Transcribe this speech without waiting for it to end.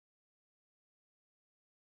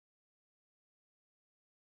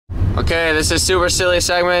Okay, this is Super Silly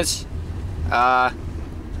Segments.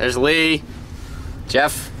 There's Lee,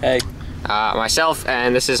 Jeff, hey, myself,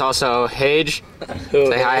 and this is also Hage.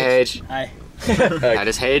 Say hi, Hage. Hi. That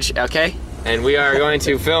is Hage, okay. And we are going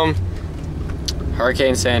to film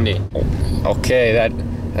Hurricane Sandy. Okay,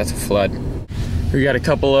 that's a flood. We got a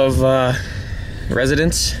couple of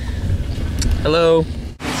residents. Hello.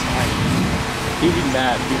 He'd be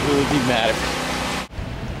mad. People would be mad if...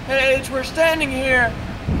 Hage, we're standing here.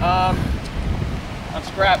 On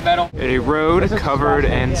scrap metal. A road covered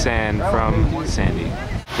in sand from Sandy.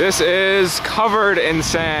 This is covered in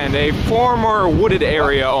sand, a former wooded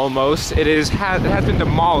area almost. It has been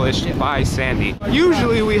demolished by Sandy.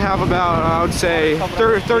 Usually we have about, I would say,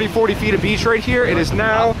 30, 40 feet of beach right here. It is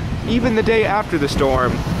now, even the day after the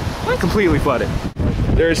storm, completely flooded.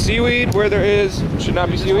 There's seaweed where there should not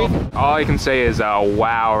be seaweed. All I can say is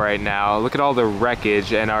wow right now. Look at all the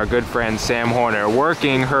wreckage, and our good friend Sam Horner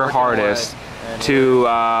working her hardest to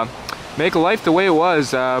make life the way it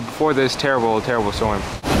was before this terrible, terrible storm.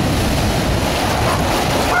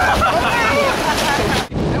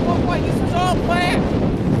 At one point, this was all planned,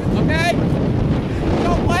 okay?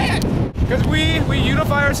 No plan. Because we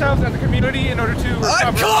unify ourselves as a community in order to recover.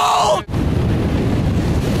 I'm cold!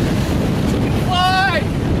 Fly!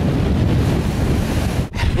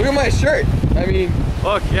 Look at my shirt. I mean,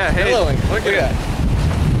 look, yeah, hey, billowing. Look at that.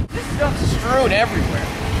 This stuff's strewn everywhere.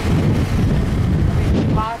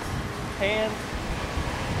 Pots, pans,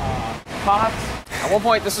 pots. At one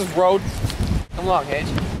point, this is road. Come along, Hage.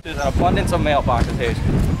 There's an abundance of mailboxes, Hage.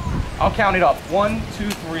 I'll count it up. 1, 2,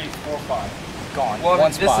 3, 4, 5. Gone. Well,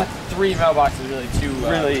 one spot. This is 3 mailboxes, really. 2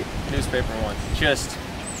 really newspaper ones. Just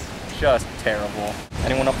terrible.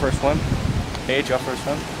 Anyone up for a swim? Hage, up for a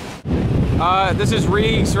swim? This is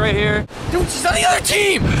Reeks right here. Dude, she's on the other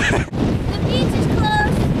team! The beach is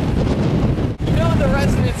closed. You know the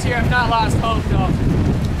residents here have not lost hope, though.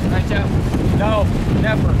 Right, Jeff? No,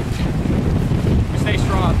 never. We stay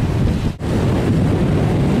strong.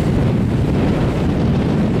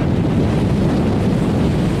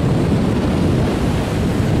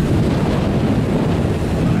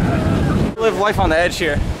 Live life on the edge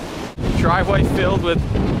here. Driveway filled with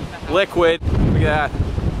liquid. Look at that.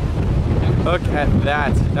 Look at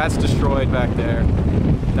that. That's destroyed back there.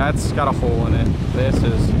 That's got a hole in it. This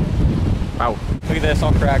is... Wow. Look at this,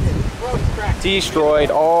 all cracked. Destroyed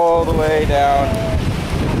all the way down.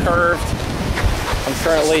 Curved. I'm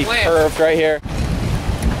currently curved right here.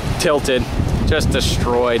 Tilted. Just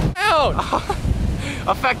destroyed. Out!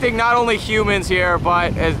 Affecting not only humans here,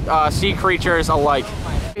 but sea creatures alike.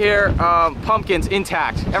 Here, pumpkins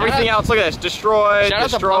intact. Everything else, look at this, destroyed,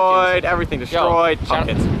 everything destroyed.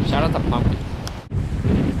 Pumpkins. Shout out to pumpkins.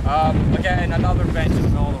 Again, another bench in the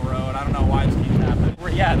middle of the road. I don't know why this keeps happening.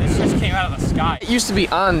 Yeah, this just came out of the sky. It used to be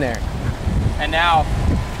on there. And now,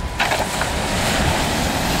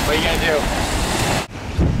 what are you gonna do?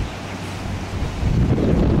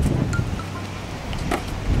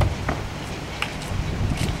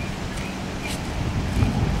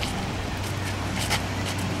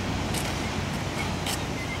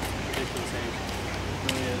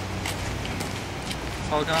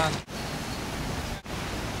 It's all gone.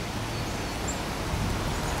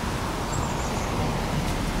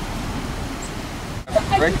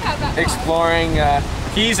 Exploring.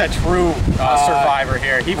 He's a true survivor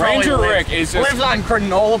here. He Ranger Rick is just, lives on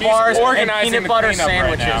granola bars and peanut butter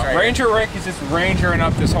sandwiches. Right, Ranger Rick is just rangering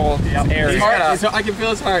up this whole area. I can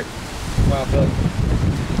feel his heart. Well, feel it.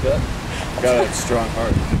 Got a strong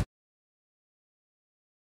heart.